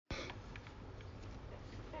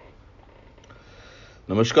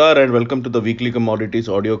Namaskar and welcome to the weekly commodities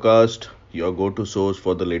audiocast, your go-to source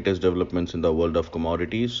for the latest developments in the world of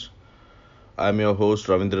commodities. I'm your host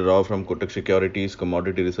Ravindra Rao from Kotak Securities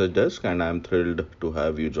Commodity Research Desk, and I'm thrilled to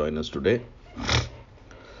have you join us today.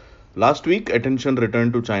 Last week, attention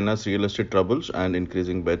returned to China's real estate troubles and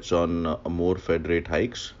increasing bets on more Fed rate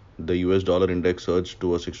hikes. The US dollar index surged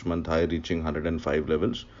to a 6-month high, reaching 105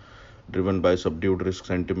 levels, driven by subdued risk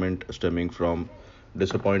sentiment stemming from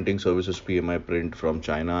disappointing services PMI print from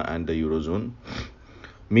China and the Eurozone.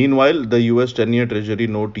 Meanwhile, the US 10-year Treasury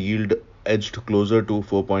note yield edged closer to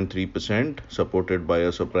 4.3%, supported by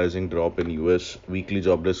a surprising drop in US weekly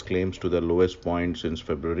jobless claims to the lowest point since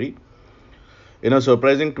February. In a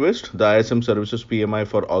surprising twist, the ISM Services PMI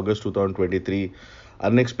for August 2023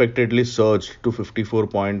 unexpectedly surged to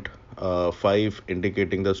 54.5,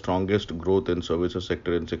 indicating the strongest growth in services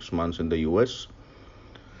sector in 6 months in the US.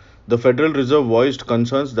 The Federal Reserve voiced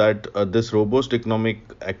concerns that this robust economic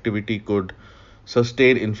activity could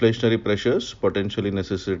sustain inflationary pressures, potentially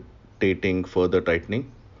necessitating further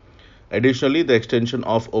tightening. Additionally, the extension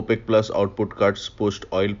of OPEC Plus output cuts pushed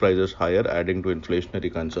oil prices higher, adding to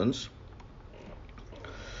inflationary concerns.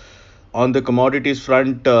 On the commodities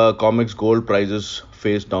front, COMEX Gold prices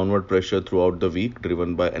faced downward pressure throughout the week,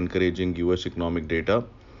 driven by encouraging US economic data.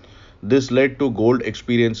 This led to gold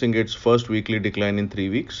experiencing its first weekly decline in 3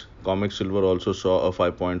 weeks. COMEX Silver also saw a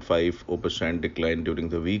 5.50% decline during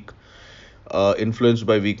the week, influenced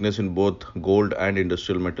by weakness in both gold and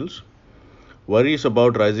industrial metals. Worries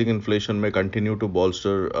about rising inflation may continue to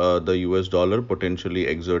bolster the US dollar, potentially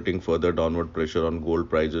exerting further downward pressure on gold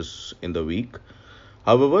prices in the week.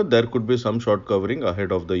 However, there could be some short covering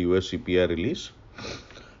ahead of the US CPI release.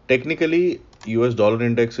 Technically, US dollar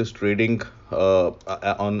index is trading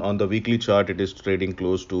on the weekly chart. It is trading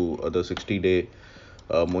close to the 60-day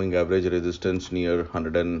moving average resistance near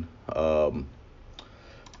 100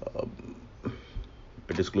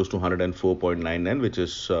 it is close to 104.99, which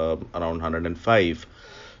is around 105.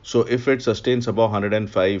 So if it sustains above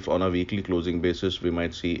 105 on a weekly closing basis, we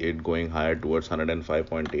might see it going higher towards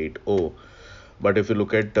 105.80. But if you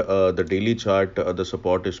look at the daily chart, the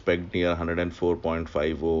support is pegged near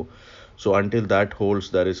 104.50. So until that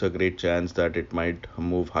holds, there is a great chance that it might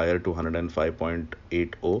move higher to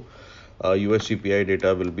 105.80. US CPI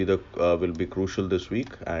data will be crucial this week,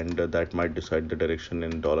 and that might decide the direction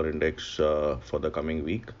in dollar index for the coming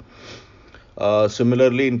week.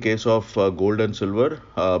 Similarly, in case of gold and silver,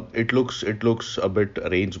 it looks a bit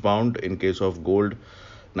range bound. In case of gold,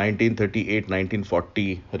 1938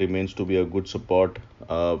 1940 remains to be a good support.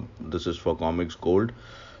 This is for COMEX Gold,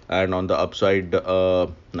 and on the upside,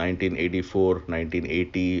 1984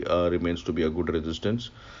 1980 remains to be a good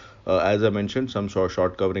resistance. As I mentioned, some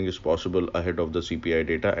short covering is possible ahead of the CPI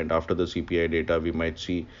data, and after the CPI data, we might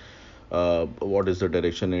see what is the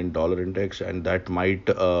direction in dollar index, and that might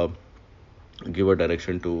give a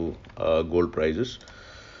direction to gold prices.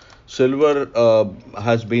 Silver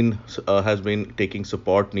has been taking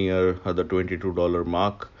support near the $22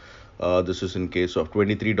 mark. This is in case of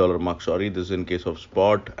 $23 mark. Sorry, this is in case of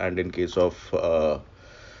spot, and in case of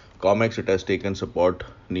COMEX, it has taken support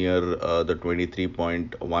near the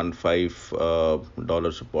 23.15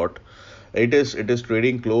 dollar support. It is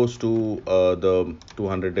trading close to the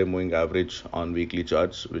 200-day moving average on weekly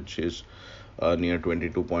charts, which is near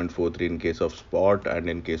 22.43 in case of spot, and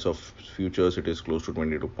in case of futures it is close to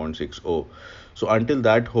 22.60. So until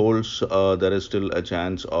that holds, there is still a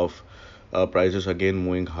chance of prices again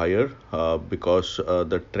moving higher, because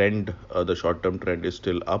the short term trend is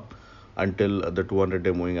still up until the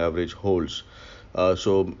 200-day moving average holds. On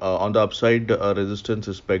the upside, resistance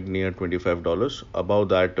is pegged near $25. Above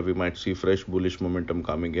that, we might see fresh bullish momentum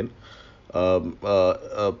coming in.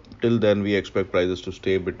 Till then, we expect prices to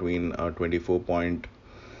stay between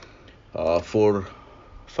 24.45,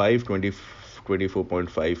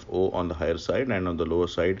 24.50 on the higher side, and on the lower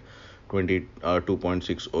side,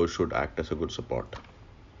 22.60 should act as a good support.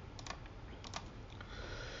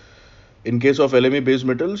 In case of LME base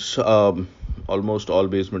metals, almost all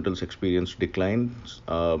base metals experienced declines,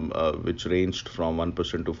 which ranged from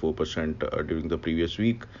 1% to 4% during the previous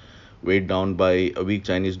week, weighed down by a weak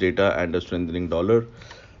Chinese data and a strengthening dollar.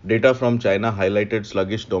 Data from China highlighted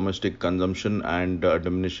sluggish domestic consumption and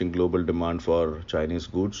diminishing global demand for Chinese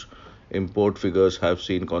goods. Import figures have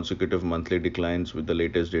seen consecutive monthly declines, with the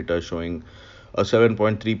latest data showing a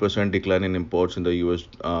 7.3% decline in imports in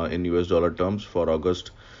US dollar terms for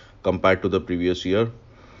August compared to the previous year.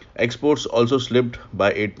 Exports also slipped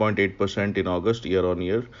by 8.8% in August year on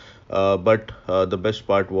year. But the best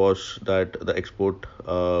part was that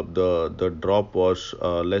the drop was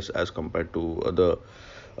less as compared to the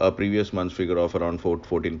a previous month's figure of around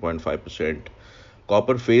 14.5%.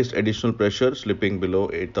 Copper faced additional pressure, slipping below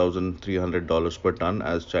 $8,300 per ton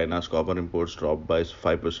as China's copper imports dropped by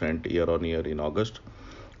 5% year on year in August,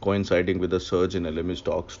 coinciding with a surge in LME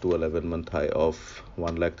stocks to a 11-month high of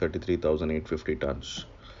 133,850 tons.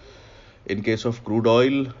 In case of crude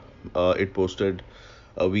oil, it posted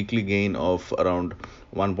a weekly gain of around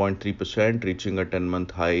 1.3%, reaching a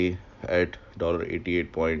 10-month high at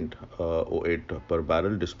 $88.08 per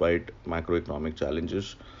barrel despite macroeconomic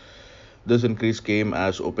challenges. This increase came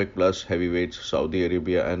as OPEC Plus heavyweights Saudi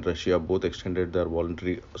Arabia and Russia both extended their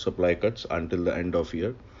voluntary supply cuts until the end of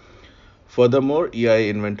year. Furthermore,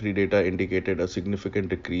 EIA inventory data indicated a significant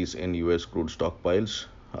decrease in US crude stockpiles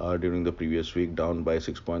during the previous week, down by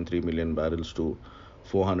 6.3 million barrels to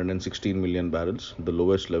 416 million barrels, the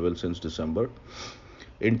lowest level since December.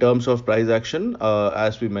 In terms of price action,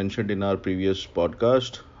 as we mentioned in our previous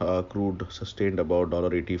podcast, crude sustained about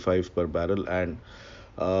 $85 per barrel and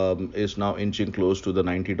is now inching close to the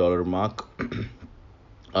 $90 mark.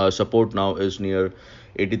 Support now is near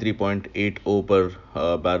 83.80 per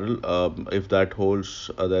barrel. If that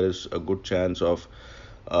holds, there is a good chance of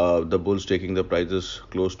the bulls taking the prices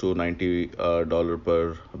close to $90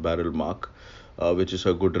 per barrel mark, which is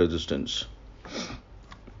a good resistance.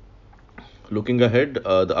 Looking ahead,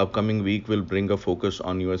 the upcoming week will bring a focus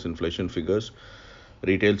on US inflation figures,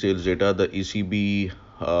 retail sales data, the ECB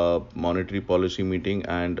monetary policy meeting,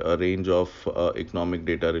 and a range of economic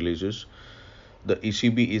data releases. The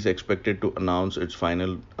ECB is expected to announce its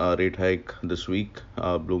final rate hike this week.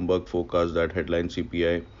 Bloomberg forecasts that headline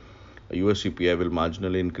CPI, US CPI, will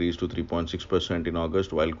marginally increase to 3.6% in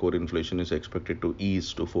August, while core inflation is expected to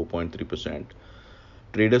ease to 4.3%.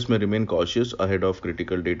 Traders may remain cautious ahead of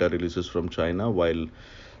critical data releases from China, while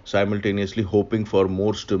simultaneously hoping for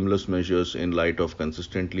more stimulus measures in light of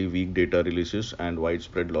consistently weak data releases and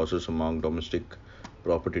widespread losses among domestic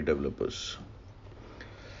property developers.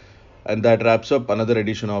 And that wraps up another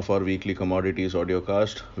edition of our weekly commodities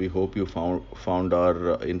audiocast. We hope you found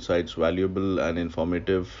our insights valuable and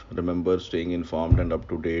informative. Remember, staying informed and up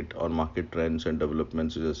to date on market trends and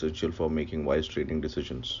developments is essential for making wise trading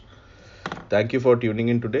decisions. Thank you for tuning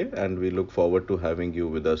in today, and we look forward to having you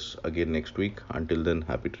with us again next week. Until then,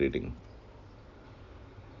 happy trading.